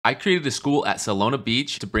I created a school at Solana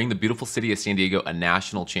Beach to bring the beautiful city of San Diego a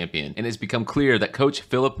national champion, and it's become clear that Coach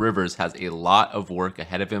Philip Rivers has a lot of work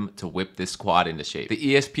ahead of him to whip this squad into shape. The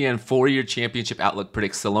ESPN 4-year championship outlook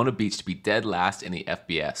predicts Solana Beach to be dead last in the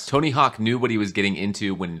FBS. Tony Hawk knew what he was getting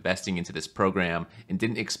into when investing into this program and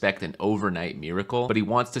didn't expect an overnight miracle, but he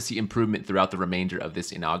wants to see improvement throughout the remainder of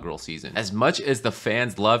this inaugural season. As much as the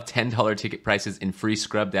fans love $10 ticket prices and free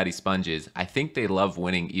Scrub Daddy Sponges, I think they love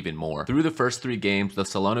winning even more. Through the first 3 games, the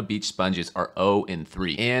Solana Beach Sponges are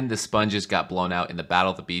 0-3, and the Sponges got blown out in the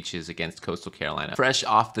Battle of the Beaches against Coastal Carolina. Fresh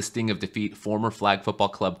off the sting of defeat, former Flag Football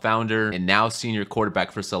Club founder and now senior quarterback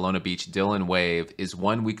for Solana Beach, Dylan Wave, is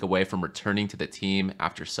 1 week away from returning to the team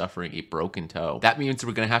after suffering a broken toe. That means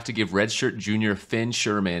we're going to have to give redshirt junior Finn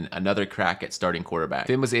Sherman another crack at starting quarterback.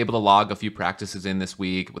 Finn was able to log a few practices in this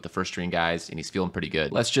week with the first string guys, and he's feeling pretty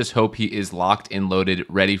good. Let's just hope he is locked and loaded,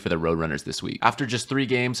 ready for the Roadrunners this week. After just 3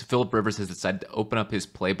 games, Philip Rivers has decided to open up his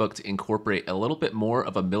playbook to incorporate a little bit more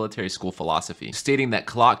of a military school philosophy, stating that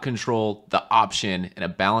clock control, the option, and a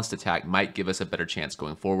balanced attack might give us a better chance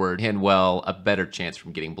going forward, and well, a better chance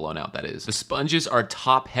from getting blown out, that is. The Sponges are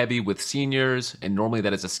top heavy with seniors, and normally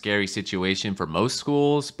that is a scary situation for most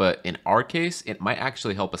schools, but in our case, it might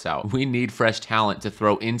actually help us out. We need fresh talent to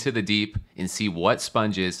throw into the deep and see what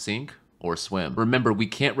Sponges sink or swim. Remember, we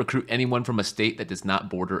can't recruit anyone from a state that does not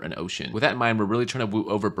border an ocean. With that in mind, we're really trying to woo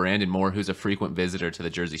over Brandon Moore, who's a frequent visitor to the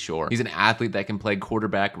Jersey Shore. He's an athlete that can play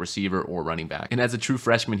quarterback, receiver, or running back. And as a true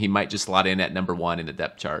freshman, he might just slot in at number 1 in the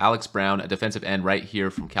depth chart. Alex Brown, a defensive end right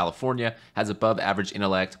here from California, has above average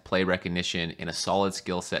intellect, play recognition, and a solid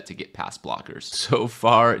skill set to get past blockers. So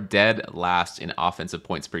far, dead last in offensive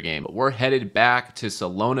points per game. But we're headed back to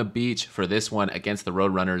Solana Beach for this one against the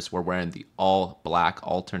Roadrunners. We're wearing the all-black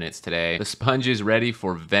alternates today. The Sponges ready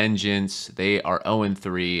for vengeance. They are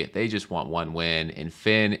 0-3. They just want 1 win, and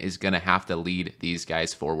Finn is going to have to lead these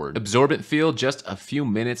guys forward. Absorbent Field just a few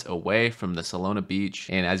minutes away from the Solana Beach,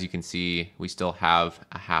 and as you can see, we still have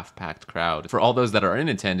a half-packed crowd. For all those that are in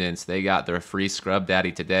attendance, they got their free Scrub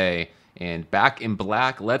Daddy today. And back in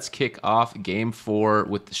black, let's kick off game 4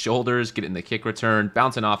 with the shoulders, getting the kick return,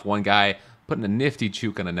 bouncing off one guy, putting a nifty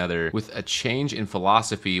juke on another. With a change in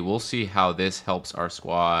philosophy, we'll see how this helps our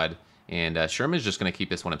squad. And Sherman's just going to keep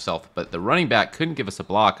this one himself. But the running back couldn't give us a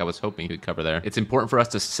block. I was hoping he would cover there. It's important for us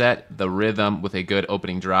to set the rhythm with a good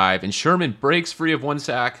opening drive. And Sherman breaks free of 1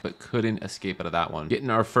 sack, but couldn't escape out of that one. Getting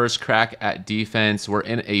our first crack at defense. We're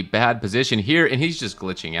in a bad position here, and he's just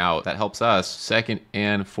glitching out. That helps us. 2nd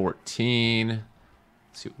and 14. Let's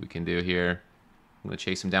see what we can do here. I'm going to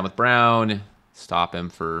chase him down with Brown. Stop him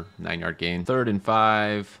for 9-yard gain. 3rd and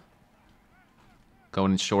 5.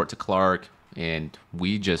 Going short to Clark. And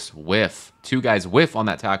we just whiff. 2 guys whiff on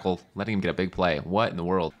that tackle, letting him get a big play. What in the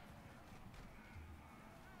world?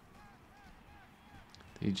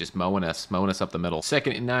 He's just mowing us up the middle.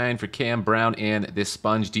 2nd and 9 for Cam Brown and this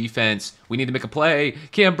Sponge defense. We need to make a play.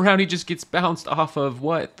 Cam Brown, he just gets bounced off of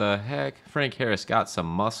what the heck? Frank Harris got some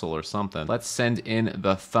muscle or something. Let's send in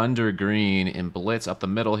the Thunder Green and blitz up the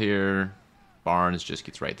middle here. Barnes just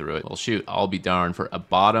gets right through it. Well, shoot, I'll be darned. For a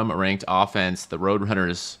bottom-ranked offense, the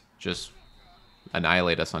Roadrunners just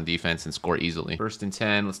annihilate us on defense and score easily. 1st and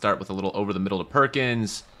 10. Let's start with a little over the middle to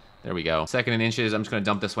Perkins. There we go. 2nd and inches. I'm just going to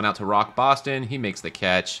dump this one out to Rock Boston. He makes the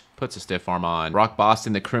catch, puts a stiff arm on. Rock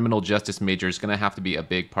Boston, the criminal justice major, is going to have to be a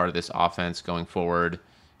big part of this offense going forward.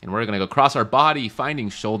 And we're going to go cross our body, finding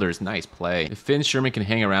shoulders. Nice play. If Finn Sherman can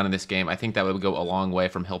hang around in this game, I think that would go a long way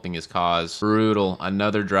from helping his cause. Brutal.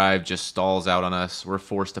 Another drive just stalls out on us. We're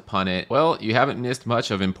forced to punt it. Well, you haven't missed much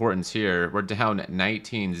of importance here. We're down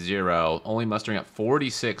 19-0, only mustering up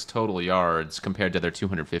 46 total yards compared to their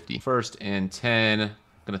 250. 1st and 10.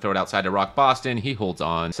 Gonna throw it outside to Rock Boston. He holds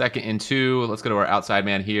on. 2nd and 2. Let's go to our outside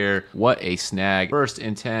man here. What a snag. 1st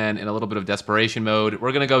and 10 in a little bit of desperation mode.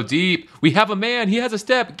 We're gonna go deep. We have a man. He has a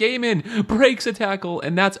step. Gaiman breaks a tackle,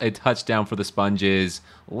 and that's a touchdown for the Sponges.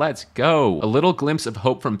 Let's go. A little glimpse of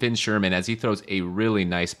hope from Finn Sherman as he throws a really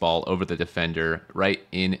nice ball over the defender right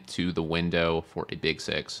into the window for a big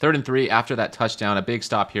 6. 3rd and 3 after that touchdown. A big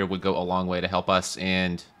stop here would go a long way to help us,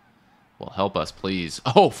 and well, help us, please.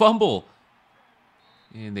 Oh, fumble.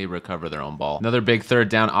 And they recover their own ball. Another big 3rd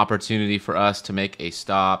down opportunity for us to make a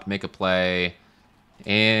stop, make a play.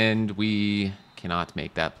 And we cannot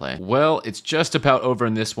make that play. Well, it's just about over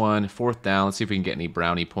in this one. 4th down. Let's see if we can get any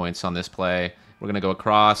brownie points on this play. We're going to go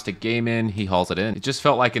across to Gaiman. He hauls it in. It just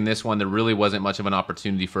felt like in this one, there really wasn't much of an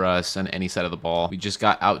opportunity for us on any side of the ball. We just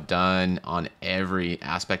got outdone on every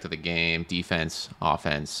aspect of the game. Defense,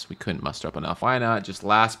 offense. We couldn't muster up enough. Why not just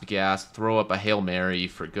last gasp, throw up a Hail Mary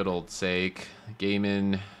for good old sake.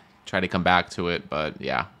 Gaiman tried to come back to it, but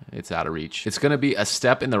yeah, it's out of reach. It's going to be a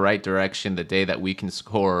step in the right direction the day that we can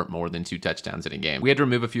score more than 2 touchdowns in a game. We had to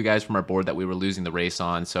remove a few guys from our board that we were losing the race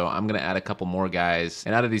on, so I'm going to add a couple more guys.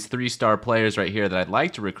 And out of these 3-star players right here that I'd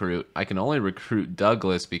like to recruit, I can only recruit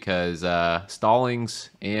Douglas because Stallings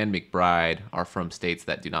and McBride are from states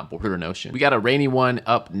that do not border an ocean. We got a rainy one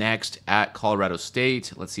up next at Colorado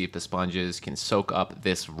State. Let's see if the Sponges can soak up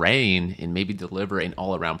this rain and maybe deliver an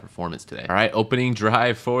all-around performance today. All right, opening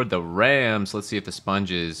drive for the Rams. Let's see if the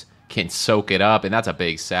Sponges can soak it up, and that's a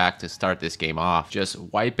big sack to start this game off. Just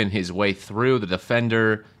wiping his way through the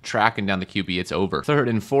defender, tracking down the QB. It's over. 3rd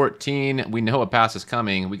and 14. We know a pass is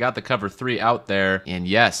coming. We got the cover 3 out there, and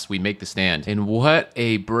yes, we make the stand. And what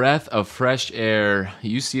a breath of fresh air.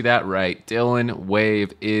 You see that right. Dylan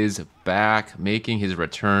Wave is back, making his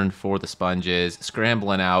return for the Sponges,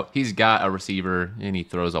 scrambling out. He's got a receiver, and he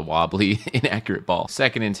throws a wobbly, inaccurate ball.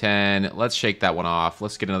 2nd and 10. Let's shake that one off.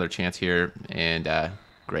 Let's get another chance here, and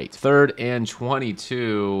great. 3rd and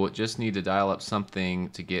 22. Just need to dial up something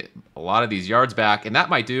to get a lot of these yards back, and that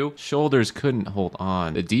might do. Shoulders couldn't hold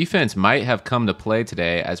on. The defense might have come to play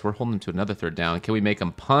today as we're holding them to another 3rd down. Can we make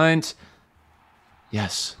them punt?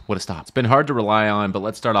 Yes, what a stop. It's been hard to rely on, but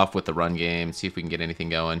let's start off with the run game, see if we can get anything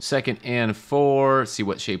going. 2nd and 4, see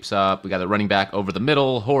what shapes up. We got the running back over the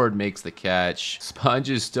middle. Horde makes the catch. Sponge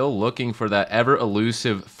is still looking for that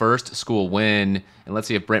ever-elusive first school win, and let's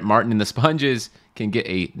see if Brent Martin and the Sponges can get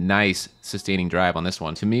a nice sustaining drive on this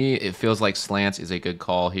one. To me, it feels like slants is a good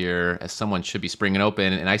call here, as someone should be springing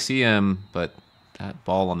open, and I see him, but that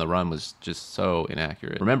ball on the run was just so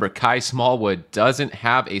inaccurate. Remember, Kai Smallwood doesn't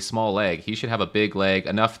have a small leg. He should have a big leg,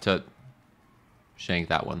 enough to shank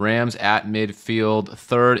that one. Rams at midfield,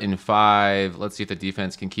 3rd and 5. Let's see if the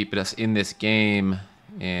defense can keep us in this game.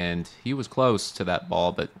 And he was close to that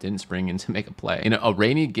ball, but didn't spring in to make a play. In a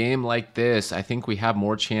rainy game like this, I think we have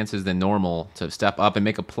more chances than normal to step up and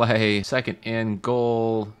make a play. 2nd and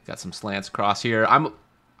goal. Got some slants across here.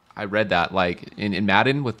 I read that, like, in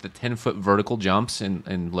Madden with the 10-foot vertical jumps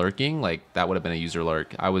and lurking, like, that would have been a user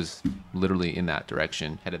lurk. I was literally in that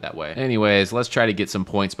direction, headed that way. Anyways, let's try to get some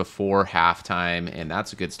points before halftime, and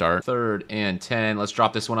that's a good start. 3rd and 10. Let's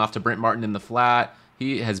drop this one off to Brent Martin in the flat.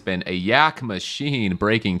 He has been a yak machine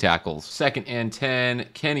breaking tackles. 2nd and 10.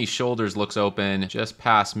 Kenny Shoulders looks open just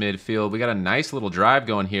past midfield. We got a nice little drive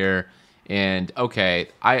going here. And okay,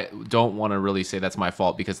 I don't want to really say that's my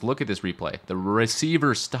fault because look at this replay. The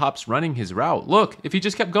receiver stops running his route. Look, if he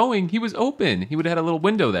just kept going, he was open. He would have had a little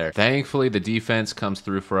window there. Thankfully, the defense comes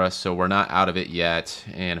through for us, so we're not out of it yet.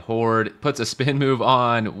 And Horde puts a spin move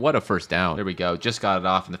on. What a first down. There we go. Just got it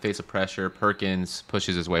off in the face of pressure. Perkins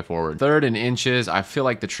pushes his way forward. 3rd and inches. I feel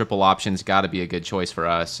like the triple option's got to be a good choice for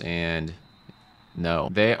us. And no,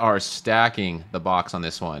 they are stacking the box on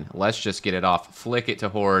this one. Let's just get it off. Flick it to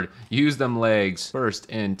Horde. Use them legs. 1st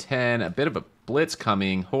and 10. A bit of a blitz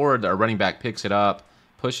coming. Horde, our running back, picks it up.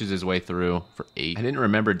 Pushes his way through for 8. I didn't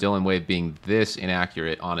remember Dylan Wave being this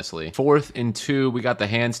inaccurate, honestly. 4th and 2. We got the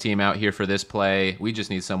hands team out here for this play. We just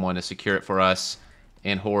need someone to secure it for us.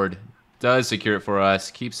 And Horde does secure it for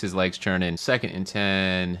us. Keeps his legs churning. 2nd and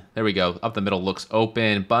 10. There we go. Up the middle looks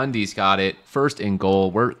open. Bundy's got it. 1st and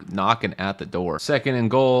goal. We're knocking at the door. 2nd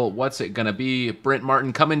and goal. What's it going to be? Brent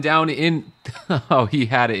Martin coming down in. Oh, he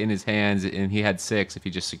had it in his hands, and he had 6 if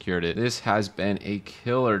he just secured it. This has been a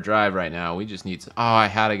killer drive right now. We just need to. Oh, I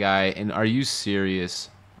had a guy. And are you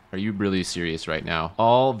serious? Are you really serious right now?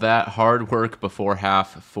 All that hard work before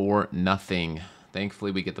half for nothing.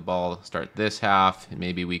 Thankfully, we get the ball, start this half, and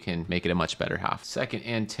maybe we can make it a much better half. 2nd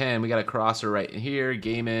and 10. We got a crosser right here.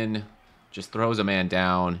 Gaiman just throws a man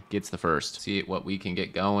down, gets the first. See what we can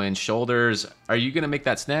get going. Shoulders, are you going to make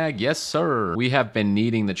that snag? Yes, sir. We have been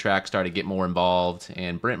needing the track star to get more involved,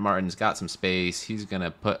 and Brent Martin's got some space. He's going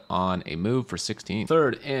to put on a move for 16.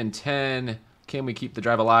 3rd and 10. Can we keep the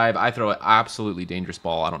drive alive? I throw an absolutely dangerous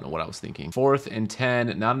ball. I don't know what I was thinking. 4th and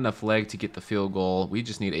 10. Not enough leg to get the field goal. We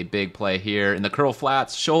just need a big play here. In the curl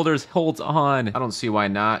flats, Shoulders holds on. I don't see why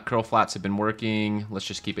not. Curl flats have been working. Let's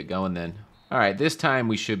just keep it going then. All right, this time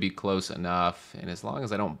we should be close enough. And as long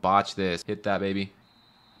as I don't botch this, hit that, baby.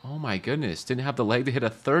 Oh my goodness, didn't have the leg to hit a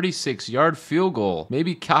 36-yard field goal.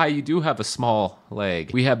 Maybe, Kai, you do have a small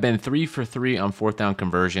leg. We have been 3 for 3 on 4th down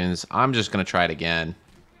conversions. I'm just gonna try it again.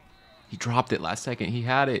 He dropped it last second. He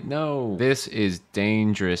had it. No. This is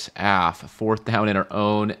dangerous AF. 4th down in our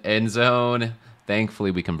own end zone.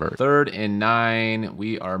 Thankfully, we convert. 3rd and 9.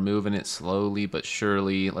 We are moving it slowly but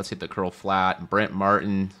surely. Let's hit the curl flat. Brent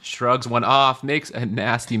Martin shrugs one off, makes a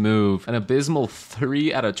nasty move. An abysmal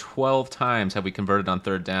 3 out of 12 times have we converted on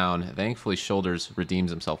 3rd down. Thankfully, Shoulders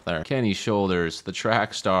redeems himself there. Kenny Shoulders, the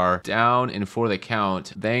track star, down and for the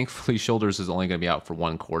count. Thankfully, Shoulders is only going to be out for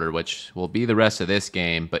 1 quarter, which will be the rest of this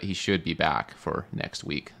game, but he should be back for next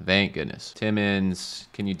week. Thank goodness. Timmons,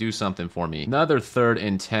 can you do something for me? Another 3rd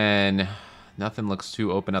and 10. Nothing looks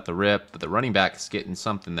too open at the rip, but the running back is getting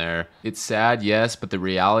something there. It's sad, yes, but the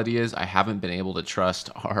reality is I haven't been able to trust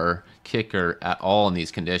our kicker at all in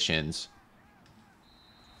these conditions.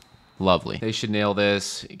 Lovely. They should nail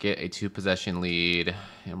this, get a 2-possession lead,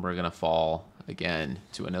 and we're going to fall again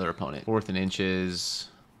to another opponent. 4th and inches.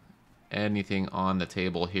 Anything on the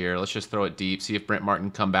table here? Let's just throw it deep, see if Brent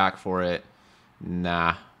Martin come back for it.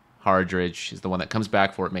 Nah. Hardridge is the one that comes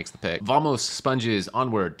back for it, makes the pick. Vamos Sponges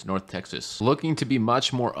onward to North Texas. Looking to be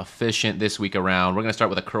much more efficient this week around. We're going to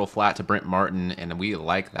start with a curl flat to Brent Martin, and we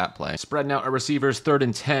like that play. Spreading out our receivers, 3rd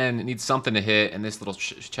and 10. It needs something to hit, and this little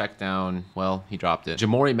check down, well, he dropped it.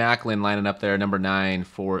 Jamori Macklin lining up there, number 9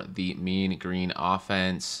 for the Mean Green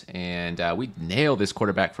offense, and we nail this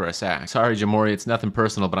quarterback for a sack. Sorry, Jamori, it's nothing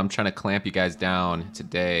personal, but I'm trying to clamp you guys down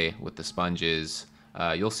today with the Sponges.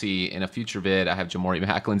 You'll see in a future vid, I have Jamori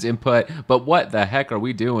Macklin's input, but what the heck are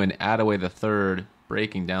we doing? Add away the 3rd,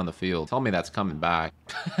 breaking down the field. Tell me that's coming back.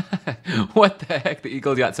 What the heck? The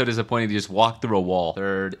Eagles got so disappointed they just walked through a wall.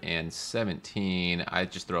 3rd and 17. I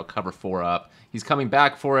just throw a cover 4 up. He's coming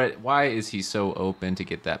back for it. Why is he so open to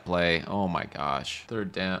get that play? Oh my gosh.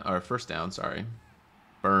 1st down, sorry.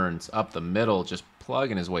 Burns up the middle, just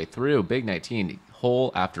plugging his way through. Big 19,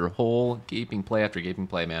 hole after hole, gaping play after gaping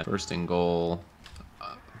play, man. 1st and goal.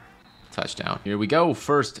 Touchdown. Here we go.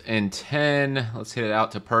 1st and 10. Let's hit it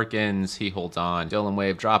out to Perkins. He holds on. Dylan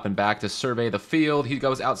Wave dropping back to survey the field. He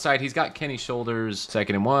goes outside. He's got Kenny Shoulders.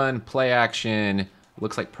 2nd and 1. Play action.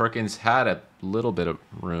 Looks like Perkins had a little bit of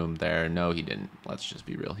room there. No, he didn't. Let's just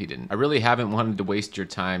be real. He didn't. I really haven't wanted to waste your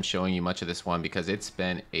time showing you much of this one because it's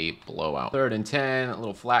been a blowout. 3rd and 10. A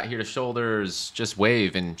little flat here to Shoulders. Just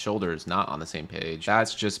Wave and Shoulders not on the same page.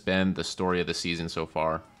 That's just been the story of the season so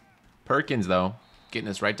far. Perkins, though, getting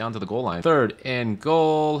us right down to the goal line. 3rd and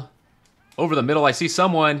goal. Over the middle, I see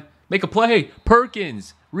someone. Make a play.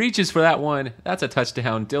 Perkins reaches for that one. That's a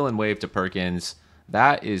touchdown. Dylan Wave to Perkins.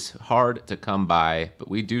 That is hard to come by, but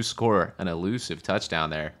we do score an elusive touchdown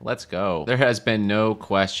there. Let's go. There has been no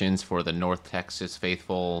questions for the North Texas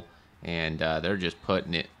faithful, and they're just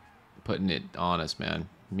putting it on us, man.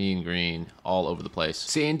 Mean Green all over the place.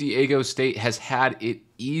 San Diego State has had it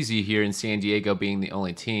easy here in San Diego being the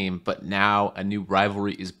only team, but now a new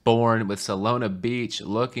rivalry is born with Solana Beach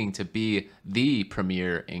looking to be the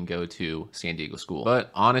premier and go-to San Diego school. But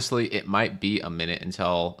honestly, it might be a minute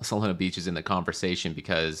until Solana Beach is in the conversation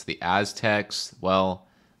because the Aztecs, well,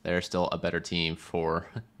 they're still a better team for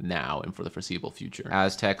now and for the foreseeable future.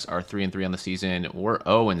 Aztecs are 3-3 on the season. We're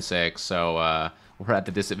 0-6, so we're at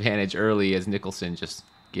the disadvantage early as Nicholson just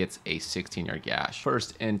gets a 16-yard gash.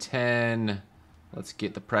 1st and 10. Let's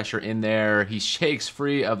get the pressure in there. He shakes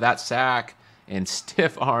free of that sack and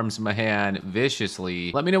stiff arms Mahan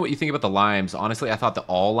viciously. Let me know what you think about the limes. Honestly, I thought the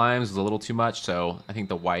all limes was a little too much, so I think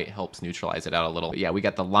the white helps neutralize it out a little. But yeah, we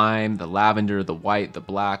got the lime, the lavender, the white, the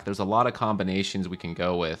black. There's a lot of combinations we can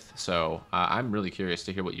go with, so I'm really curious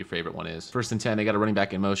to hear what your favorite one is. 1st and 10, they got a running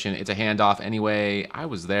back in motion. It's a handoff anyway. I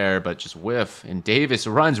was there, but just whiff, and Davis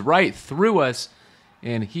runs right through us.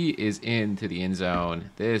 And he is into the end zone.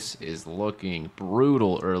 This is looking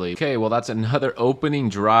brutal early. Okay, well, that's another opening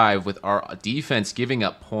drive with our defense giving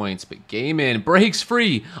up points. But Gaiman breaks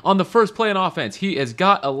free on the first play on offense. He has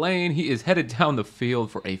got a lane. He is headed down the field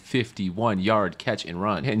for a 51-yard catch and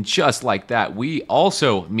run. And just like that, we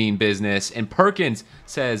also mean business. And Perkins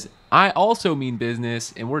says, I also mean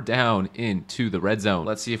business, and we're down into the red zone.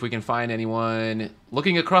 Let's see if we can find anyone.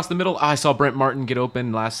 Looking across the middle, I saw Brent Martin get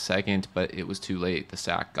open last second, but it was too late. The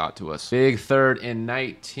sack got to us. Big 3rd and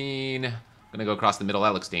 19. Gonna go across the middle.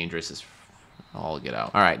 That looks dangerous. I'll get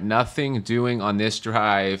out. All right, nothing doing on this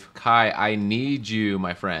drive. Kai, I need you,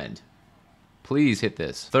 my friend. Please hit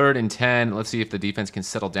this. 3rd and 10. Let's see if the defense can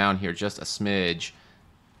settle down here just a smidge.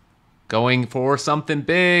 Going for something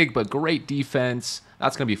big, but great defense.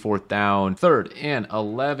 That's going to be 4th down. 3rd and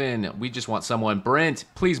 11. We just want someone. Brent,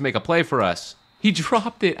 please make a play for us. He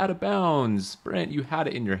dropped it out of bounds. Brent, you had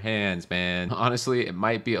it in your hands, man. Honestly, it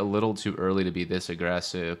might be a little too early to be this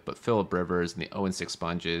aggressive, but Philip Rivers and the 0-6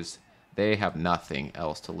 Sponges, they have nothing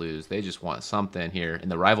else to lose. They just want something here.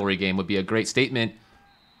 And the rivalry game would be a great statement.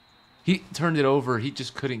 He turned it over. He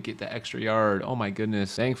just couldn't get the extra yard. Oh my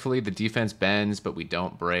goodness. Thankfully, the defense bends, but we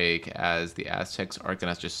don't break as the Aztecs are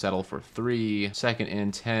going to just settle for 3. 2nd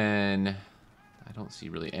and 10. I don't see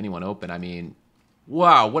really anyone open. I mean,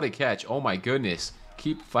 wow, what a catch. Oh my goodness.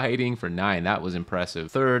 Keep fighting for 9. That was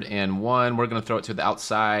impressive. 3rd and 1. We're going to throw it to the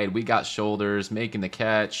outside. We got shoulders making the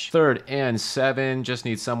catch. 3rd and 7. Just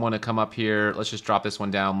need someone to come up here. Let's just drop this one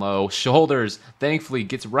down low. Shoulders, thankfully,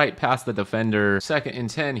 gets right past the defender. 2nd and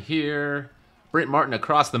 10 here. Brent Martin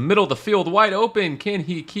across the middle of the field, wide open. Can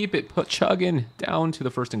he keep it chugging down to the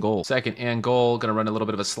 1st and goal? 2nd and goal. Going to run a little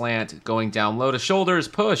bit of a slant. Going down low to shoulders.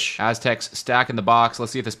 Push. Aztecs stack in the box.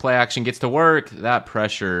 Let's see if this play action gets to work. That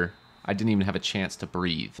pressure, I didn't even have a chance to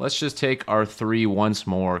breathe. Let's just take our 3 once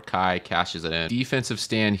more. Kai cashes it in. Defensive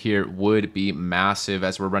stand here would be massive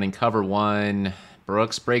as we're running cover 1.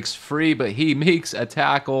 Brooks breaks free, but he makes a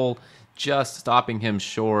tackle, just stopping him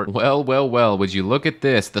short. Well, well, well, would you look at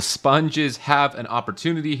this? The Sponges have an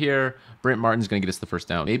opportunity here. Brent Martin's going to get us the 1st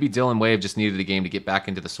down. Maybe Dylan Wave just needed a game to get back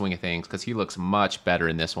into the swing of things because he looks much better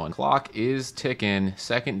in this one. Clock is ticking.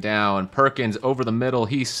 2nd down. Perkins over the middle.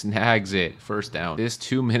 He snags it. 1st down. This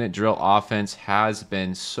 2-minute drill offense has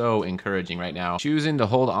been so encouraging right now. Choosing to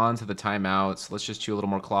hold on to the timeouts. Let's just chew a little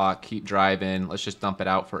more clock. Keep driving. Let's just dump it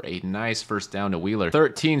out for a nice 1st down to Wheeler.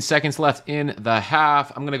 13 seconds left in the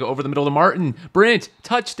half. I'm going to go over the middle to Martin. Brent,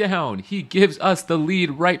 touchdown. He gives us the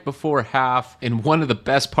lead right before half. And one of the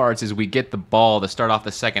best parts is we get the ball to start off the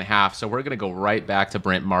 2nd half, so we're going to go right back to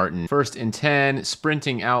Brent Martin. 1st and 10,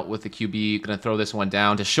 sprinting out with the QB. Going to throw this one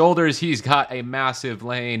down to shoulders. He's got a massive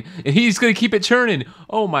lane, and he's going to keep it churning.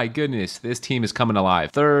 Oh my goodness, this team is coming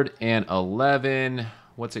alive. 3rd and 11.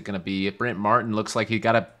 What's it going to be? Brent Martin looks like he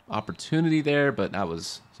got an opportunity there, but that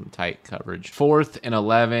was some tight coverage. 4th and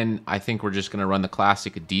 11. I think we're just going to run the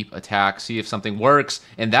classic deep attack, see if something works,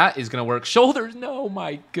 and that is going to work. Shoulders, no,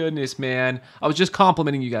 my goodness, man. I was just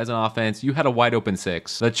complimenting you guys on offense. You had a wide open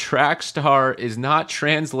 6. The track star is not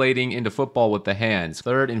translating into football with the hands.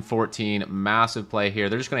 3rd and 14. Massive play here.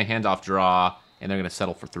 They're just going to hand off draw, and they're going to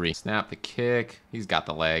settle for 3. Snap the kick. He's got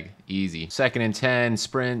the leg. Easy. 2nd and 10.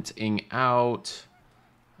 Sprinting out.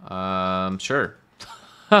 Sure.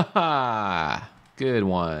 Haha. Good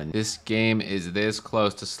one. This game is this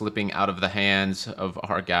close to slipping out of the hands of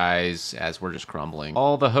our guys as we're just crumbling.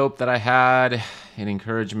 All the hope that I had and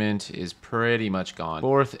encouragement is pretty much gone.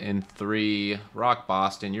 4th and 3. Rock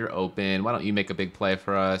Boston, you're open. Why don't you make a big play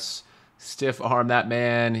for us? Stiff arm that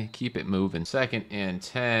man. Keep it moving. 2nd and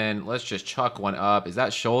 10. Let's just chuck one up. Is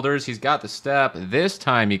that shoulders? He's got the step. This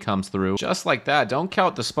time he comes through. Just like that. Don't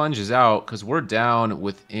count the Sponges out because we're down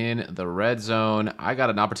within the red zone. I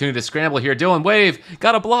got an opportunity to scramble here. Dylan Wave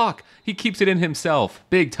got a block. He keeps it in himself.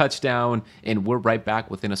 Big touchdown, and we're right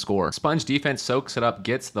back within a score. Sponge defense soaks it up,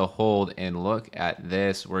 gets the hold, and look at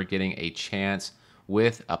this. We're getting a chance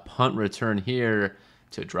with a punt return here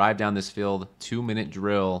to drive down this field. 2-minute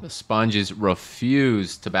drill. The Sponges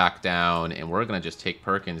refuse to back down, and we're going to just take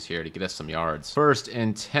Perkins here to get us some yards. 1st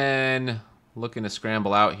and 10. Looking to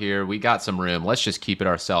scramble out here. We got some room. Let's just keep it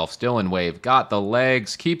ourselves. Dylan Wave got the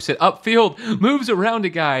legs, keeps it upfield, moves around a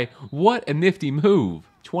guy. What a nifty move.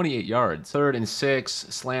 28 yards. 3rd and 6.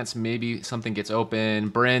 Slants, maybe something gets open.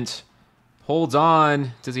 Brent holds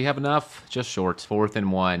on. Does he have enough? Just short. 4th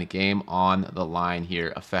and 1. Game on the line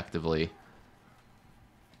here effectively.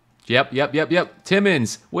 Yep.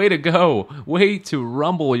 Timmons, way to go. Way to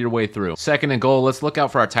rumble your way through. 2nd and goal. Let's look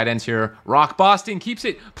out for our tight ends here. Rock Boston keeps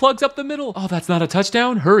it, plugs up the middle. Oh, that's not a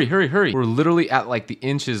touchdown? Hurry. We're literally at like the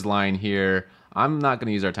inches line here. I'm not going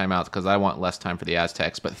to use our timeouts because I want less time for the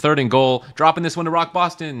Aztecs. But 3rd and goal, dropping this one to Rock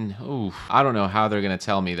Boston. Ooh, I don't know how they're going to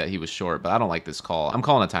tell me that he was short, but I don't like this call. I'm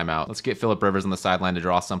calling a timeout. Let's get Phillip Rivers on the sideline to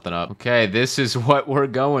draw something up. Okay, this is what we're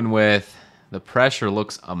going with. The pressure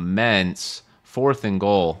looks immense. 4th and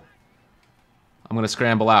goal. I'm going to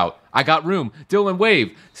scramble out. I got room. Dylan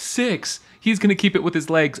Wave, 6. He's going to keep it with his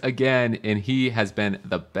legs again, and he has been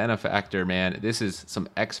the benefactor, man. This is some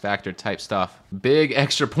X-Factor type stuff. Big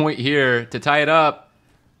extra point here to tie it up.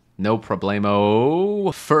 No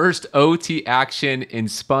problemo. First OT action in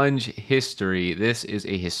Sponge history. This is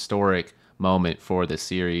a historic moment for the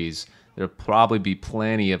series. There'll probably be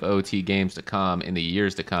plenty of OT games to come in the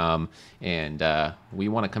years to come, and we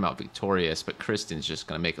want to come out victorious, but Kristen's just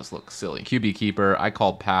going to make us look silly. QB keeper, I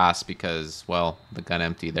called pass because, well, the gun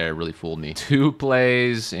empty there really fooled me. 2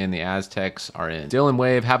 plays, and the Aztecs are in. Dylan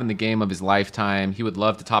Wave having the game of his lifetime. He would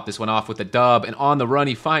love to top this one off with a dub, and on the run,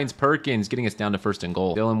 he finds Perkins, getting us down to 1st and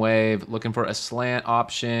goal. Dylan Wave looking for a slant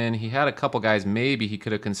option. He had a couple guys maybe he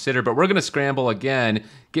could have considered, but we're going to scramble again,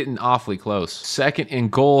 getting awfully close. 2nd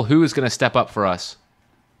and goal. Who is going to step up for us?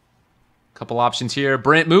 Couple options here.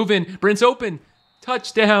 Brent moving. Brent's open.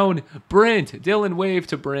 Touchdown, Brent. Dylan wave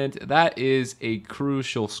to Brent. That is a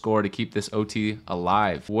crucial score to keep this OT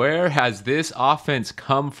alive. Where has this offense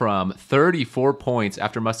come from? 34 points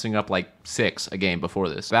after mustering up like 6 a game before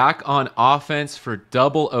this. Back on offense for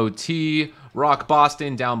double OT. Rock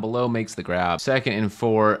Boston down below makes the grab. 2nd and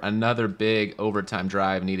 4. Another big overtime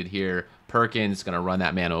drive needed here. Perkins gonna run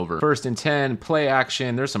that man over. 1st and 10. Play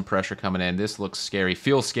action. There's some pressure coming in. This looks scary.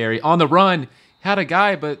 Feels scary. On the run. Had a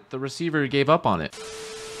guy, but the receiver gave up on it.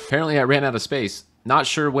 Apparently, I ran out of space. Not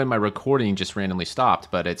sure when my recording just randomly stopped,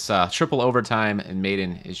 but it's triple overtime, and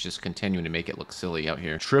Maiden is just continuing to make it look silly out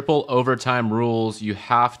here. Triple overtime rules, you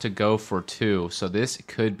have to go for 2, so this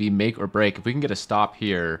could be make or break. If we can get a stop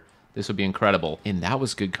here, this would be incredible. And that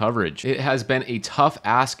was good coverage. It has been a tough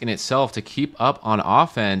ask in itself to keep up on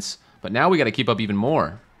offense, but now we got to keep up even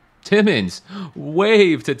more. Timmons,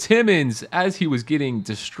 wave to Timmons as he was getting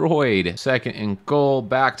destroyed. 2nd and goal,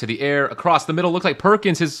 back to the air, across the middle. Looked like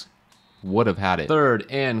Perkins would have had it. 3rd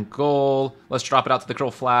and goal. Let's drop it out to the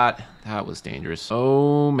curl flat. That was dangerous.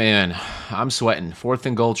 Oh man, I'm sweating. 4th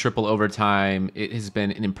and goal, triple overtime. It has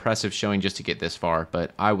been an impressive showing just to get this far,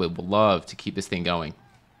 but I would love to keep this thing going.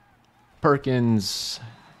 Perkins,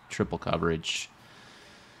 triple coverage.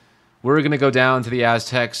 We're going to go down to the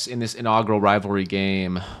Aztecs in this inaugural rivalry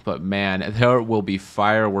game, but man, there will be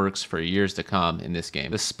fireworks for years to come in this game.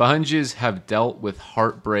 The Sponges have dealt with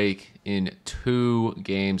heartbreak in 2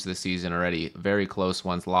 games this season already. Very close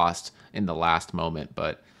ones, lost in the last moment,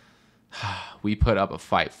 but we put up a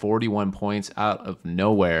fight. 41 points out of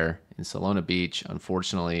nowhere in Solana Beach,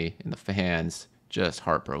 unfortunately, in the fans. Just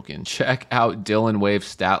heartbroken. Check out Dylan Wave's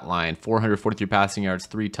stat line. 443 passing yards,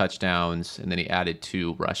 3 touchdowns, and then he added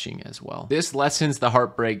 2 rushing as well. This lessens the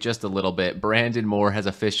heartbreak just a little bit. Brandon Moore has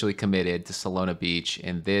officially committed to Solana Beach,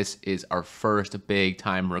 and this is our first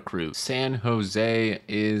big-time recruit. San Jose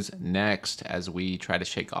is next as we try to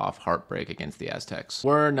shake off heartbreak against the Aztecs.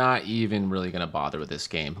 We're not even really going to bother with this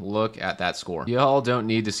game. Look at that score. Y'all don't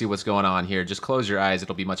need to see what's going on here. Just close your eyes.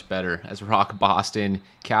 It'll be much better as Rock Boston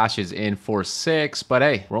cashes in for 6. But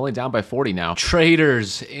hey, we're only down by 40 now.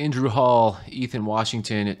 Traders, Andrew Hall, Ethan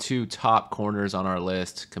Washington, 2 top corners on our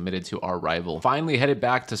list, committed to our rival. Finally headed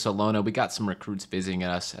back to Solana. We got some recruits visiting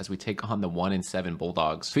us as we take on the 1-7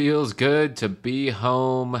 Bulldogs. Feels good to be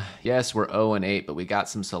home. Yes, we're 0-8, but we got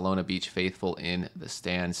some Solana Beach faithful in the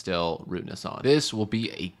stand still rooting us on. This will be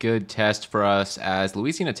a good test for us as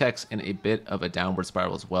Louisiana Tech's in a bit of a downward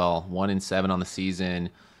spiral as well. 1-7 on the season.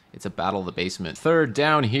 It's a battle of the basement. 3rd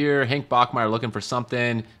down here. Hank Bachmeyer looking for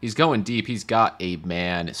something. He's going deep. He's got a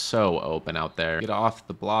man so open out there. Get off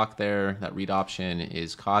the block there. That read option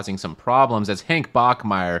is causing some problems as Hank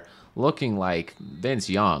Bachmeyer looking like Vince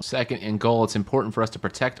Young. 2nd and goal. It's important for us to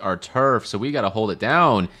protect our turf, so we got to hold it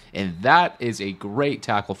down. And that is a great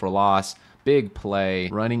tackle for loss. Big play.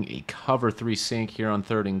 Running a cover 3 sink here on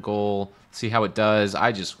 3rd and goal. See how it does.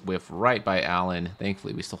 I just whiff right by Allen.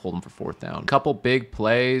 Thankfully, we still hold him for 4th down. Couple big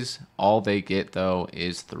plays. All they get, though,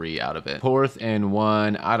 is 3 out of it. 4th and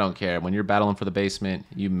 1. I don't care. When you're battling for the basement,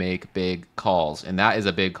 you make big calls. And that is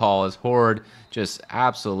a big call as Horde, just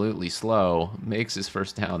absolutely slow, makes his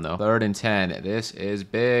 1st down, though. 3rd and 10. This is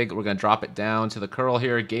big. We're going to drop it down to the curl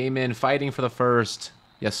here. Gaiman fighting for the 1st.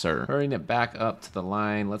 Yes, sir. Hurrying it back up to the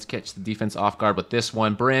line. Let's catch the defense off guard with this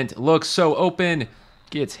one. Brent looks so open.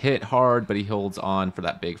 Gets hit hard, but he holds on for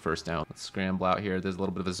that big 1st down. Let's scramble out here. There's a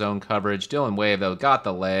little bit of a zone coverage. Dylan Wave, though, got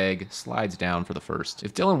the leg. Slides down for the 1st.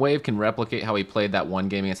 If Dylan Wave can replicate how he played that one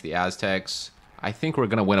game against the Aztecs, I think we're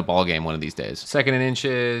going to win a ball game one of these days. 2nd and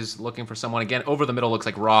inches. Looking for someone again. Over the middle looks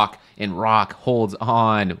like Rock, and Rock holds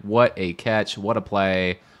on. What a catch. What a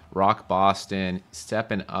play. Rock Boston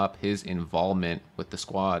stepping up his involvement with the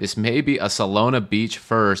squad. This may be a Solana Beach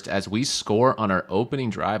first as we score on our opening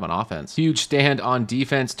drive on offense. Huge stand on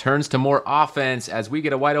defense, turns to more offense as we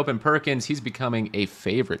get a wide open Perkins. He's becoming a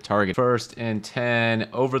favorite target. 1st and 10,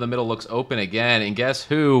 over the middle looks open again, and guess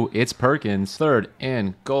who? It's Perkins. 3rd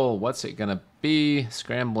and goal. What's it gonna be?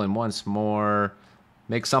 Scrambling once more.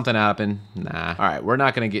 Make something happen. Nah. All right, we're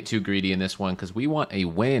not going to get too greedy in this one because we want a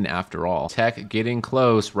win after all. Tech getting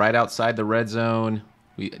close, right outside the red zone.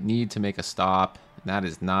 We need to make a stop. That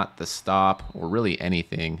is not the stop or really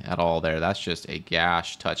anything at all there. That's just a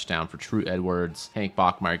gash touchdown for True Edwards. Hank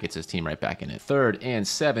Bachmeyer gets his team right back in it. 3rd and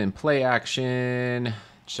 7, play action.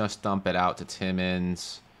 Just dump it out to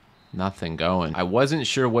Timmons. Nothing going. I wasn't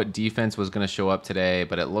sure what defense was going to show up today,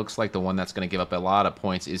 but it looks like the one that's going to give up a lot of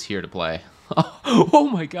points is here to play. Oh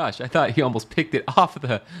my gosh, I thought he almost picked it off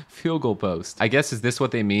the field goal post. I guess, is this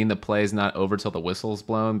what they mean? The play is not over till the whistle's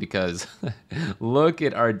blown? Because look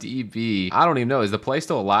at our DB. I don't even know. Is the play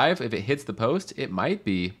still alive? If it hits the post, it might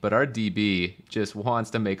be, but our DB just wants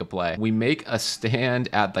to make a play. We make a stand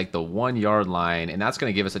at like the 1 yard line, and that's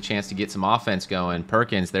going to give us a chance to get some offense going.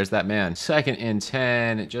 Perkins, there's that man. 2nd and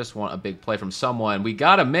 10. Just want a big play from someone. We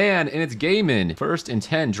got a man, and it's Gaiman. 1st and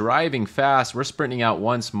 10, driving fast. We're sprinting out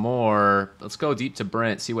once more. Let's go deep to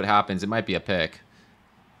Brent, see what happens. It might be a pick.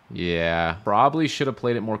 Yeah, probably should have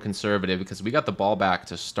played it more conservative because we got the ball back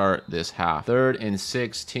to start this half. 3rd and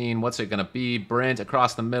 16. What's it going to be? Brent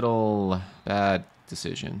across the middle. Bad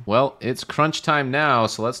decision. Well, it's crunch time now,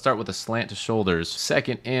 so let's start with a slant to shoulders.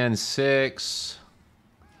 2nd and 6.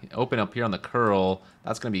 Open up here on the curl.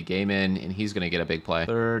 That's going to be Gaiman, and he's going to get a big play.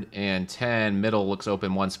 3rd and 10. Middle looks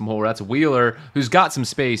open once more. That's Wheeler, who's got some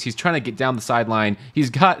space. He's trying to get down the sideline. He's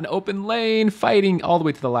got an open lane, fighting all the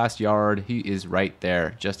way to the last yard. He is right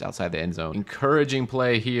there, just outside the end zone. Encouraging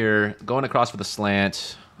play here. Going across for the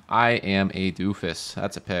slant. I am a doofus.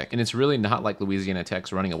 That's a pick. And it's really not like Louisiana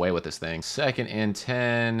Tech's running away with this thing. 2nd and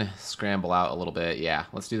 10. Scramble out a little bit. Yeah,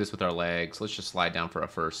 let's do this with our legs. Let's just slide down for a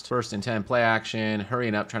first. 1st and 10, play action.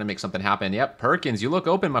 Hurrying up, trying to make something happen. Yep, Perkins, you look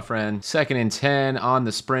open, my friend. 2nd and 10 on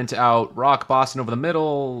the sprint out. Rock Boston over the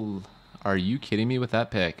middle. Are you kidding me with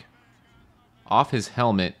that pick? Off his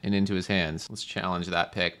helmet and into his hands. Let's challenge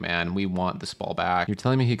that pick, man. We want this ball back. You're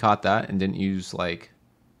telling me he caught that and didn't use, like,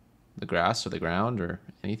 the grass or the ground or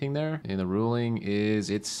anything there? And the ruling is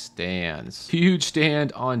it stands. Huge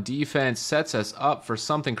stand on defense, sets us up for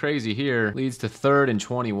something crazy here. Leads to 3rd and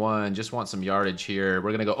 21. Just want some yardage here.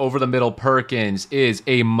 We're gonna go over the middle. Perkins is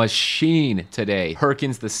a machine today.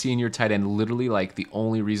 Perkins, the senior tight end, literally like the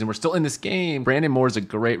only reason we're still in this game. Brandon Moore's a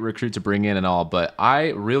great recruit to bring in and all, but I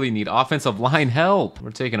really need offensive line help.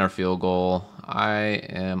 We're taking our field goal. I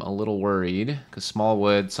am a little worried because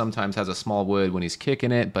Smallwood sometimes has a Smallwood when he's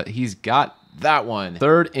kicking it, but he's got that one.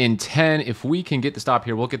 3rd and 10. If we can get the stop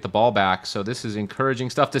here, we'll get the ball back. So this is encouraging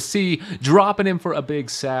stuff to see. Dropping him for a big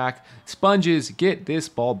sack. Sponges get this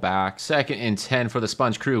ball back. 2nd and 10 for the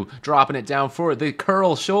Sponge crew. Dropping it down for the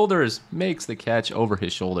curl shoulders. Makes the catch over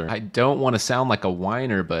his shoulder. I don't want to sound like a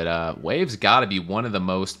whiner, but Wave's got to be one of the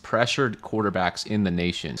most pressured quarterbacks in the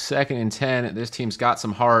nation. 2nd and 10. This team's got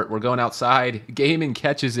some heart. We're going outside. Gaiman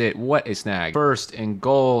catches it. What a snag. 1st and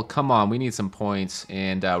goal. Come on, we need some points.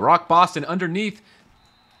 And Rock Boston underneath.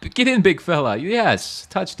 Get in, big fella. Yes.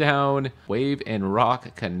 Touchdown. Wave and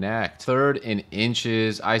Rock connect. 3rd and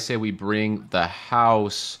inches. I say we bring the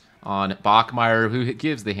house on Bachmeyer, who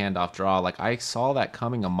gives the handoff draw. Like, I saw that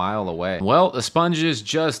coming a mile away. Well, the Sponges,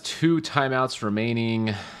 just 2 timeouts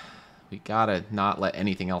remaining. We gotta not let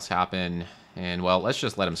anything else happen. And, well, let's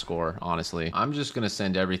just let him score, honestly. I'm just gonna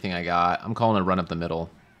send everything I got. I'm calling a run up the middle.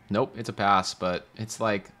 Nope, it's a pass, but it's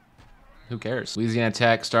like, who cares? Louisiana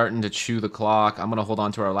Tech starting to chew the clock. I'm going to hold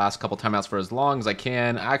on to our last couple timeouts for as long as I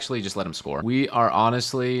can. Actually, just let him score. We are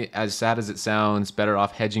honestly, as sad as it sounds, better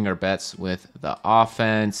off hedging our bets with the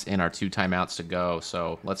offense and our 2 timeouts to go.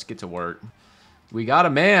 So let's get to work. We got a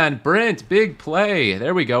man. Brent, big play.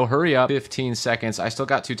 There we go. Hurry up. 15 seconds. I still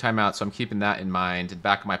got 2 timeouts, so I'm keeping that in mind. In the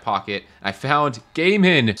back of my pocket. I found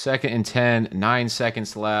Gaiman. 2nd and 10. 9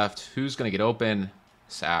 seconds left. Who's going to get open?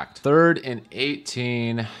 Sacked. 3rd and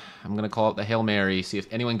 18. I'm going to call it the Hail Mary, see if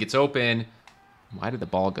anyone gets open. Why did the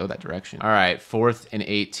ball go that direction? All right, 4th and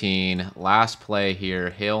 18. Last play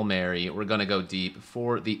here, Hail Mary. We're going to go deep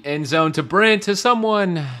for the end zone to Brent, to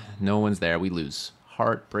someone. No one's there. We lose.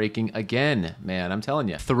 Heartbreaking again, man, I'm telling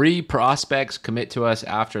you. 3 prospects commit to us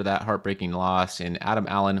after that heartbreaking loss. And Adam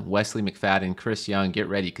Allen, Wesley McFadden, Chris Young, get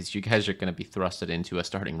ready because you guys are going to be thrusted into a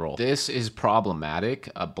starting role. This is problematic.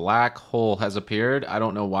 A black hole has appeared. I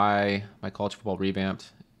don't know why my college football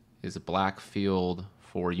revamped is a black field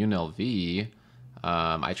for UNLV.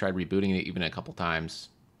 I tried rebooting it even a couple times.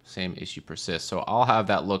 Same issue persists. So I'll have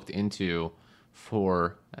that looked into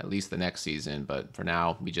for at least the next season. But for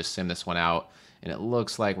now, we just sim this one out. And it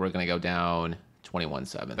looks like we're going to go down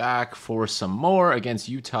 21-7. Back for some more against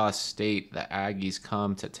Utah State. The Aggies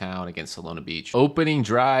come to town against Solana Beach. Opening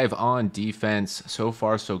drive on defense. So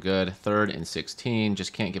far, so good. 3rd and 16.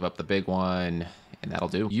 Just can't give up the big one. And that'll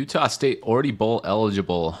do. Utah State already bowl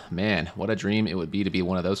eligible. Man, what a dream it would be to be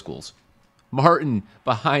one of those schools. Martin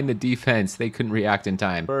behind the defense. They couldn't react in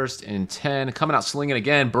time. 1st and 10. Coming out slinging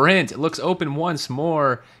again. Brent looks open once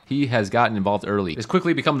more. He has gotten involved early. It's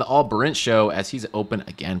quickly become the all Brent show as he's open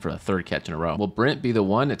again for the 3rd catch in a row. Will Brent be the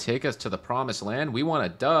one to take us to the promised land? We want a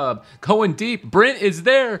dub. Going deep. Brent is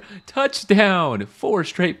there. Touchdown. 4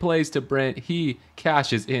 straight plays to Brent. He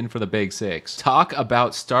cashes in for the big 6. Talk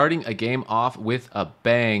about starting a game off with a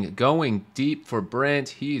bang. Going deep for Brent.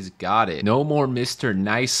 He's got it. No more Mr.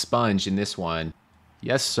 Nice Sponge in this one.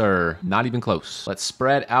 Yes, sir. Not even close. Let's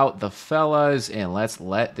spread out the fellas and let's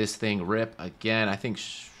let this thing rip again. I think...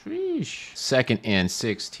 Sheesh. 2nd and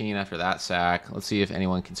 16 after that sack. Let's see if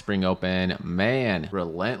anyone can spring open. Man,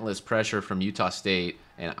 relentless pressure from Utah State,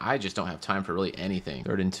 and I just don't have time for really anything.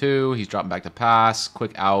 3rd and 2. He's dropping back to pass.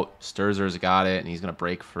 Quick out. Sturzer's got it, and he's going to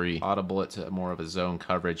break free. Audible it to more of a zone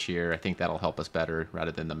coverage here. I think that'll help us better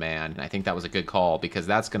rather than the man. And I think that was a good call because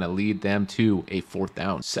that's going to lead them to a 4th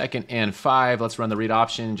down. 2nd and 5. Let's run the read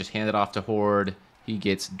option. Just hand it off to Horde. He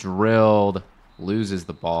gets drilled. Loses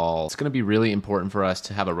the ball. It's going to be really important for us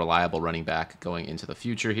to have a reliable running back going into the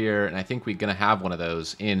future here, and I think we're going to have one of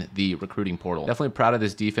those in the recruiting portal. Definitely proud of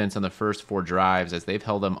this defense on the first 4 drives as they've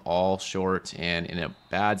held them all short, and in a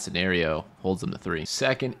bad scenario holds them to 3.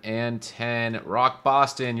 2nd and 10. Rock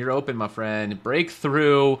Boston, you're open, my friend. Break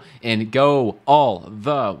through and go all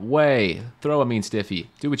the way. Throw a mean stiffy.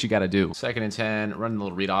 Do what you got to do. 2nd and 10. Run a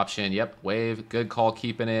little read option. Yep, wave. Good call,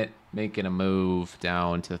 keeping it. Making a move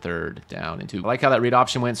down to 3rd down and 2. I like how that read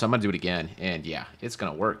option went, so I'm going to do it again. And yeah, it's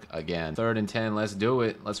going to work again. 3rd and 10. Let's do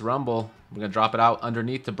it. Let's rumble. We're going to drop it out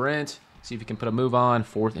underneath to Brent. See if he can put a move on.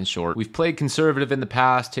 4th and short. We've played conservative in the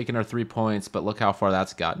past, taking our 3 points, but look how far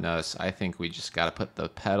that's gotten us. I think we just got to put the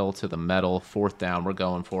pedal to the metal. 4th down. We're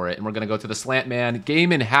going for it. And we're going to go to the slant man.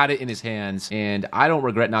 Gaiman had it in his hands, and I don't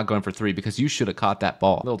regret not going for 3 because you should have caught that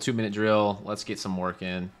ball. Little 2-minute drill. Let's get some work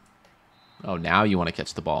in. Oh, now you want to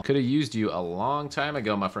catch the ball. Could have used you a long time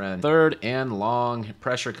ago, my friend. 3rd and long.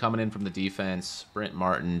 Pressure coming in from the defense. Brent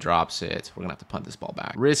Martin drops it. We're going to have to punt this ball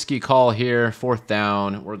back. Risky call here. 4th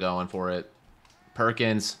down. We're going for it.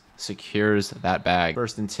 Perkins secures that bag.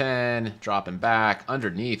 1st and 10. Dropping back.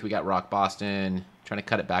 Underneath, we got Rock Boston. Trying to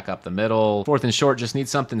cut it back up the middle. 4th and short. Just need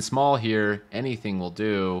something small here. Anything will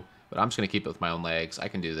do. But I'm just going to keep it with my own legs. I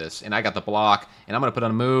can do this. And I got the block. And I'm going to put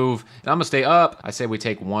on a move. And I'm going to stay up. I say we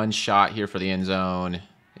take 1 shot here for the end zone.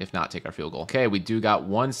 If not, take our field goal. Okay, we do got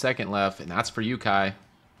 1 second left. And that's for you, Kai.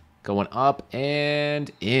 Going up and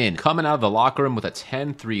in. Coming out of the locker room with a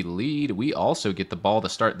 10-3 lead. We also get the ball to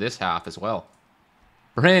start this half as well.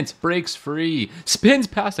 Brent breaks free, spins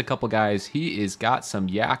past a couple guys. He is got some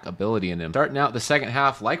yak ability in him. Starting out the second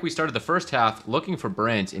half, like we started the first half, looking for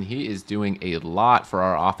Brent, and he is doing a lot for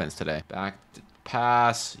our offense today. Back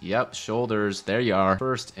pass, yep, shoulders, there you are.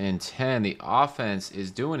 1st and 10, the offense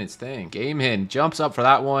is doing its thing. Gamehin jumps up for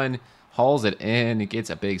that one, hauls it in, it gets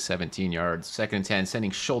a big 17 yards. 2nd and 10,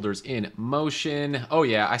 sending shoulders in motion. Oh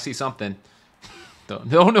yeah, I see something.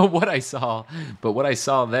 Don't know what I saw, but what I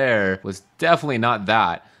saw there was definitely not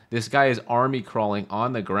that. This guy is army crawling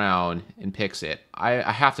on the ground and picks it. I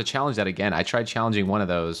have to challenge that again. I tried challenging one of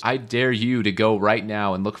those. I dare you to go right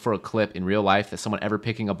now and look for a clip in real life that someone ever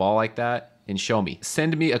picking a ball like that and show me.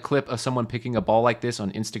 Send me a clip of someone picking a ball like this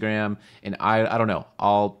on Instagram, and I don't know.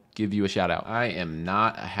 I'll give you a shout out. I am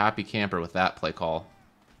not a happy camper with that play call,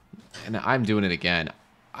 and I'm doing it again.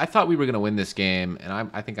 I thought we were going to win this game, and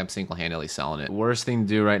I think I'm single-handedly selling it. The worst thing to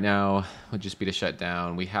do right now would just be to shut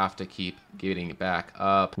down. We have to keep getting it back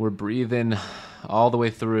up. We're breathing all the way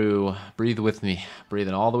through. Breathe with me.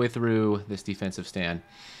 Breathing all the way through this defensive stand.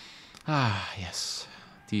 Ah, yes.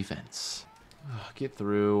 Defense. Oh, get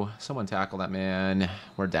through. Someone tackle that man.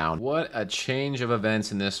 We're down. What a change of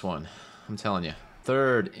events in this one. I'm telling you.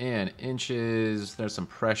 3rd and inches. There's some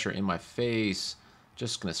pressure in my face.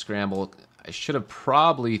 Just going to scramble. I should have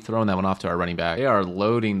probably thrown that one off to our running back. They are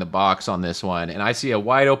loading the box on this one. And I see a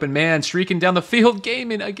wide open man streaking down the field.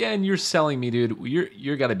 Gaiman, again, you're selling me, dude.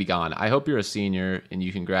 You're got to be gone. I hope you're a senior and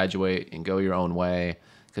you can graduate and go your own way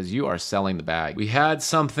because you are selling the bag. We had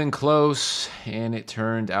something close and it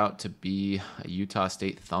turned out to be a Utah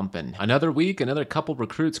State thumping. Another week, another couple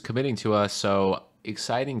recruits committing to us. So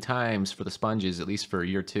exciting times for the Sponges, at least for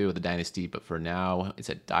year 2 of the dynasty, but for now it's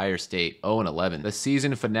a dire state. 0-11. The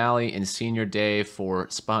season finale and senior day for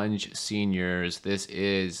Sponge seniors. This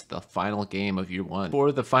is the final game of year 1.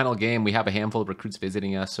 For the final game, we have a handful of recruits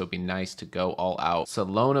visiting us, so it'd be nice to go all out.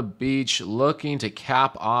 Solana Beach looking to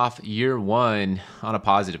cap off year 1 on a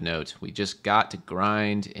positive note. We just got to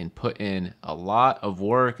grind and put in a lot of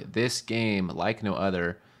work this game like no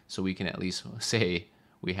other, so we can at least say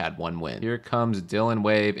we had 1 win. Here comes Dylan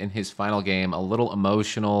Wave in his final game, a little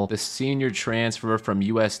emotional. The senior transfer from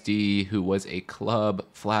USD, who was a club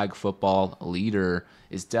flag football leader,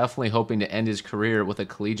 is definitely hoping to end his career with a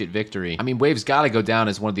collegiate victory. I mean, Wave's got to go down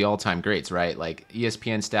as one of the all-time greats, right? Like,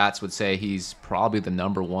 ESPN stats would say he's probably the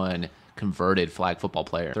 #1 converted flag football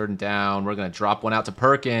player. 3rd and down, we're going to drop one out to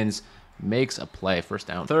Perkins. Makes a play, 1st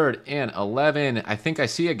down. 3rd and 11. I think I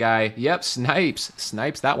see a guy. Yep,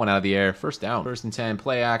 snipes that one out of the air. 1st down. 1st and 10,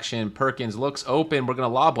 play action. Perkins looks open. We're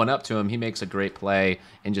gonna lob one up to him. He makes a great play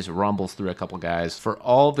and just rumbles through a couple guys. For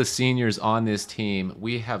all the seniors on this team,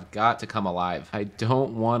 we have got to come alive. I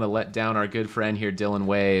don't want to let down our good friend here, Dylan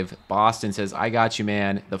Wave. Boston says, I got you,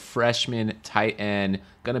 man. The freshman tight end,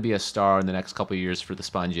 gonna be a star in the next couple years for the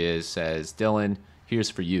Sponges, says Dylan. Here's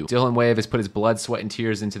for you. Dylan Wave has put his blood, sweat, and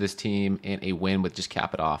tears into this team, and a win would just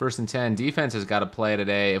cap it off. 1st and 10, defense has got to play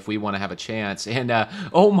today if we want to have a chance. And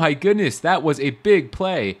oh my goodness, that was a big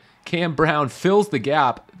play. Cam Brown fills the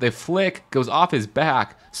gap. The flick goes off his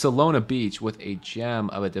back. Solana Beach with a gem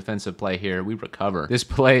of a defensive play here. We recover. This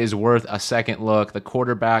play is worth a second look. The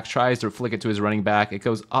quarterback tries to flick it to his running back. It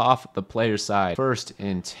goes off the player's side. 1st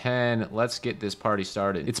and 10. Let's get this party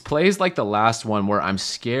started. It's plays like the last one where I'm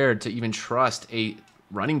scared to even trust a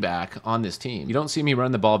running back on this team. You don't see me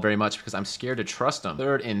run the ball very much because I'm scared to trust them.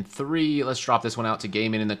 3rd and 3. Let's drop this one out to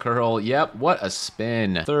Gaiman in the curl. Yep, what a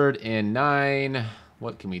spin. 3rd and 9.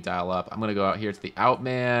 What can we dial up? I'm going to go out here to the out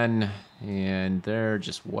man, and there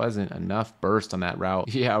just wasn't enough burst on that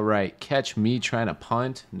route. Yeah, right. Catch me trying to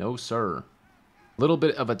punt? No, sir. Little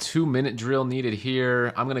bit of a 2-minute drill needed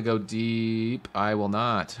here. I'm going to go deep. I will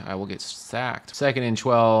not. I will get sacked. 2nd and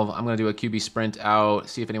 12. I'm going to do a QB sprint out,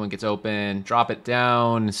 see if anyone gets open. Drop it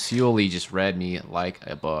down. Sealy just read me like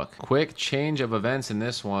a book. Quick change of events in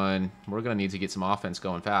this one. We're going to need to get some offense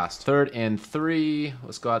going fast. 3rd and 3.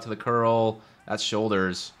 Let's go out to the curl. That's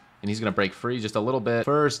shoulders. And he's going to break free just a little bit.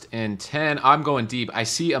 1st and 10. I'm going deep. I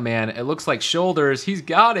see a man. It looks like shoulders. He's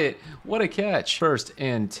got it. What a catch. 1st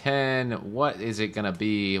and 10. What is it going to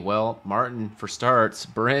be? Well, Martin for starts.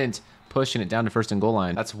 Brent pushing it down to 1st and goal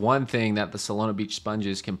line. That's one thing that the Solana Beach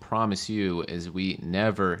Sponges can promise you is we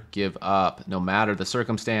never give up, no matter the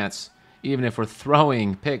circumstance. Even if we're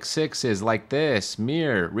throwing pick sixes like this,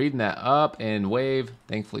 Mir reading that up, and Wave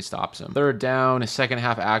thankfully stops him. 3rd down, 2nd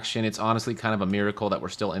half action. It's honestly kind of a miracle that we're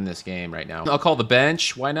still in this game right now. I'll call the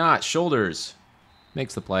bench. Why not? Shoulders.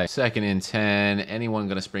 Makes the play. 2nd and 10. Anyone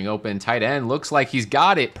going to spring open? Tight end. Looks like he's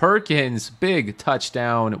got it. Perkins. Big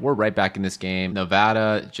touchdown. We're right back in this game.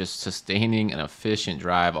 Nevada just sustaining an efficient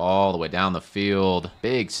drive all the way down the field.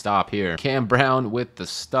 Big stop here. Cam Brown with the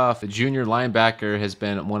stuff. The junior linebacker has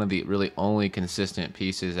been one of the really only consistent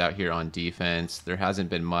pieces out here on defense. There hasn't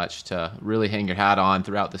been much to really hang your hat on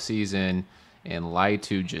throughout the season. And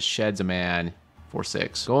Laitu just sheds a man.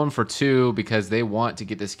 4-6. Going for 2 because they want to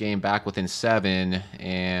get this game back within 7,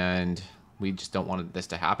 and we just don't want this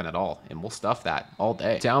to happen at all, and we'll stuff that all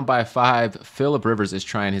day. Down by 5, Philip Rivers is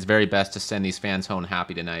trying his very best to send these fans home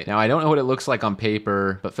happy tonight. Now, I don't know what it looks like on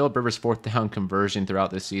paper, but Philip Rivers' 4th down conversion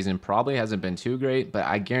throughout this season probably hasn't been too great, but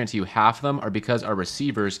I guarantee you half of them are because our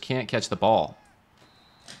receivers can't catch the ball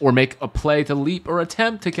or make a play to leap or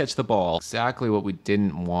attempt to catch the ball. Exactly what we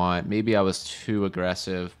didn't want. Maybe I was too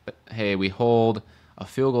aggressive, but hey, we hold. A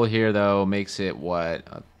field goal here, though, makes it, what,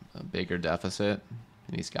 a bigger deficit?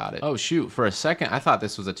 And he's got it. Oh, shoot. For a second, I thought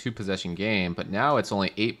this was a 2-possession game, but now it's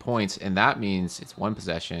only 8 points, and that means it's 1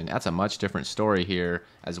 possession. That's a much different story here,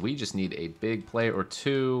 as we just need a big play or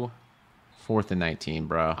 2. 4th and 19,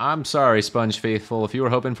 bro. I'm sorry, Sponge Faithful. If you were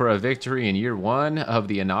hoping for a victory in year 1 of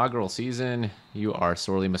the inaugural season, you are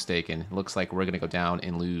sorely mistaken. Looks like we're going to go down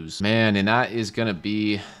and lose. Man, and that is going to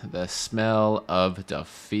be the smell of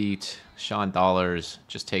defeat. Sean Dollars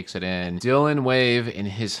just takes it in. Dylan Wave in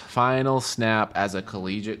his final snap as a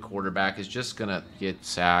collegiate quarterback is just going to get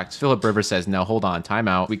sacked. Philip Rivers says, no, hold on,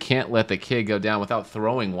 timeout. We can't let the kid go down without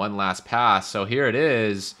throwing one last pass. So here it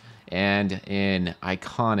is. And in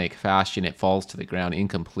iconic fashion, it falls to the ground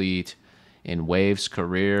incomplete. And Wave's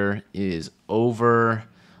career is over.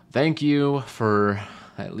 Thank you for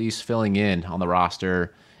at least filling in on the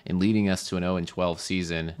roster and leading us to an 0-12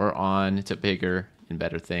 season. We're on to bigger and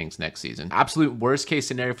better things next season. Absolute worst case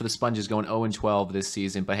scenario for the Sponges going 0-12 this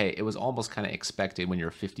season, but hey, it was almost kind of expected when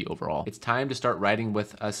you're 50 overall. It's time to start riding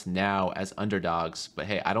with us now as underdogs, but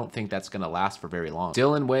hey, I don't think that's going to last for very long.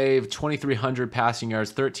 Dylan Wave, 2,300 passing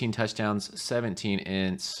yards, 13 touchdowns, 17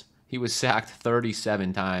 ints. He was sacked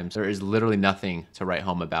 37 times. There is literally nothing to write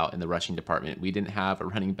home about in the rushing department. We didn't have a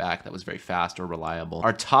running back that was very fast or reliable.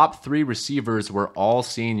 Our top 3 receivers were all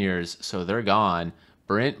seniors, so they're gone.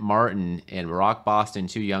 Brent Martin and Rock Boston,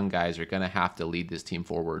 2 young guys, are going to have to lead this team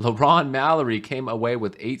forward. LaRon Mallory came away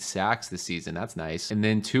with 8 sacks this season. That's nice. And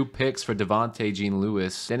then 2 picks for Devontae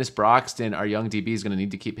Jean-Lewis. Dennis Broxton, our young DB, is going to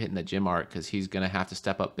need to keep hitting the gym arc because he's going to have to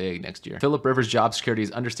step up big next year. Philip Rivers' job security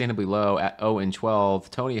is understandably low at 0-12.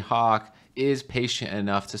 Tony Hawk is patient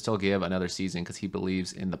enough to still give another season because he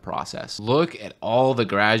believes in the process. Look at all the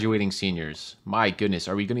graduating seniors. My goodness,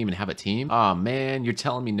 are we gonna even have a team? Oh man, you're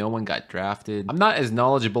telling me no one got drafted? I'm not as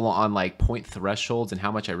knowledgeable on like point thresholds and how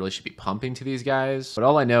much I really should be pumping to these guys, but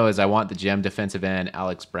all I know is I want the gem defensive end,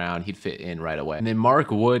 Alex Brown. He'd fit in right away. And then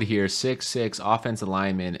Mark Wood here, 6'6", offensive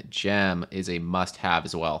lineman, gem is a must-have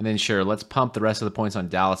as well. And then sure, let's pump the rest of the points on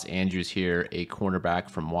Dallas Andrews here, a cornerback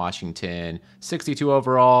from Washington, 62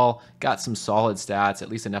 overall, got some solid stats, at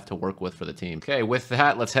least enough to work with for the team. Okay, with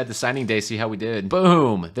that, let's head to signing day, see how we did.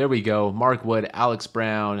 Boom, there we go. Mark Wood, Alex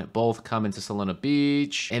Brown, both coming to Solana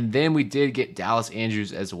Beach. And then we did get Dallas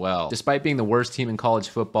Andrews as well. Despite being the worst team in college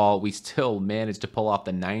football, we still managed to pull off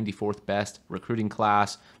the 94th best recruiting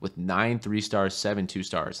class with 9 3-stars, 7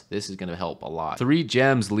 2-stars. This is gonna help a lot. 3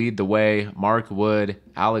 gems lead the way: Mark Wood,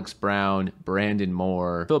 Alex Brown, Brandon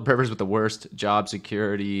Moore. Philip Rivers with the worst job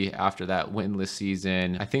security after that winless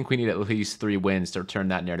season. I think we need at least 3 wins to turn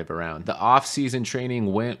that narrative around. The off-season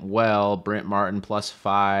training went well. Brent Martin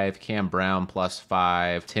 +5, Cam Brown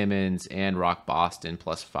 +5, Timmons and Rock Boston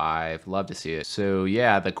 +5. Love to see it. So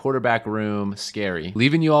yeah, the quarterback room, scary.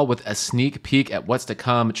 Leaving you all with a sneak peek at what's to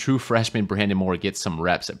come. True freshman Brandon Moore gets some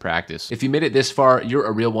reps at practice. If you made it this far, you're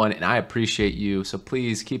a real one and I appreciate you. So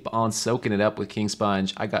please keep on soaking it up with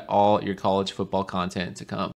KingSponge. I got all your college football content to come.